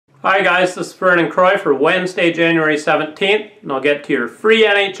Hi guys, this is Vernon Croy for Wednesday, January 17th, and I'll get to your free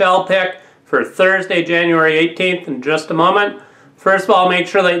NHL pick for Thursday, January 18th in just a moment. First of all, make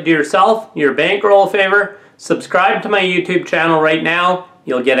sure that you do yourself, your bankroll a favor. Subscribe to my YouTube channel right now.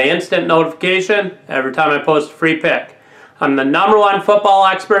 You'll get an instant notification every time I post a free pick. I'm the #1 football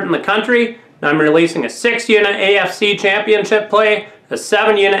expert in the country, and I'm releasing a 6-unit AFC championship play, a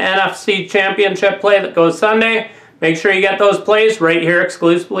 7-unit NFC championship play that goes Sunday. Make sure you get those plays right here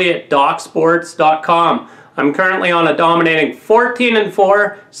exclusively at DocSports.com. I'm currently on a dominating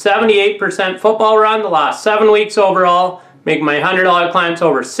 14-4, 78% football run the last 7 weeks overall, making my $100 clients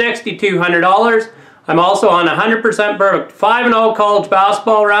over $6,200. I'm also on a 100% perfect 5-0 college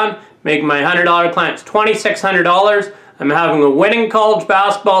basketball run, making my $100 clients $2,600. I'm having a winning college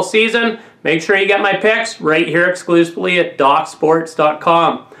basketball season. Make sure you get my picks right here exclusively at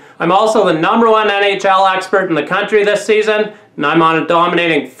DocSports.com. I'm also the #1 NHL expert in the country this season, and I'm on a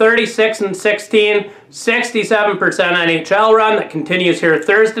dominating 36-16, 67% NHL run that continues here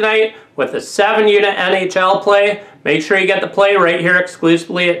Thursday night with a 7-unit NHL play. Make sure you get the play right here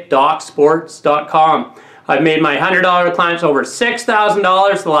exclusively at DocSports.com. I've made my $100 clients over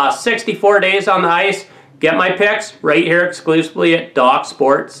 $6,000 the last 64 days on the ice. Get my picks right here exclusively at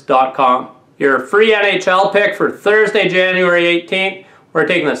DocSports.com. Your free NHL pick for Thursday, January 18th. We're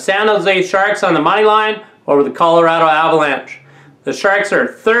taking the San Jose Sharks on the money line over the Colorado Avalanche. The Sharks are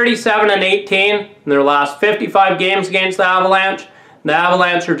 37-18 in their last 55 games against the Avalanche. The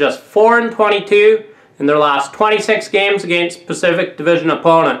Avalanche are just 4-22 in their last 26 games against Pacific Division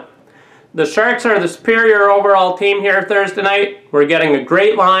opponent. The Sharks are the superior overall team here Thursday night. We're getting a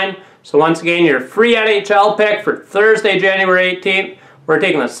great line. So once again, your free NHL pick for Thursday, January 18th. We're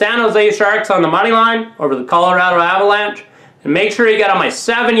taking the San Jose Sharks on the money line over the Colorado Avalanche. And make sure you get on my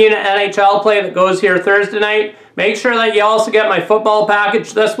 7-unit NHL play that goes here Thursday night. Make sure that you also get my football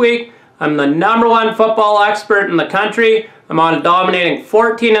package this week. I'm the #1 football expert in the country. I'm on a dominating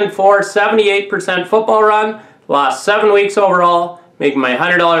 14-4, 78% football run the last 7 weeks overall, making my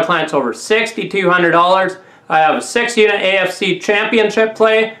 $100 clients over $6,200. I have a 6-unit AFC championship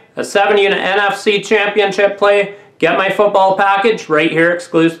play, a 7-unit NFC championship play. Get my football package right here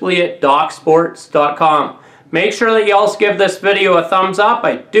exclusively at DocSports.com. Make sure that you also give this video a thumbs up.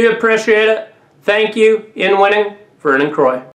 I do appreciate it. Thank you. In winning, Vernon Croy.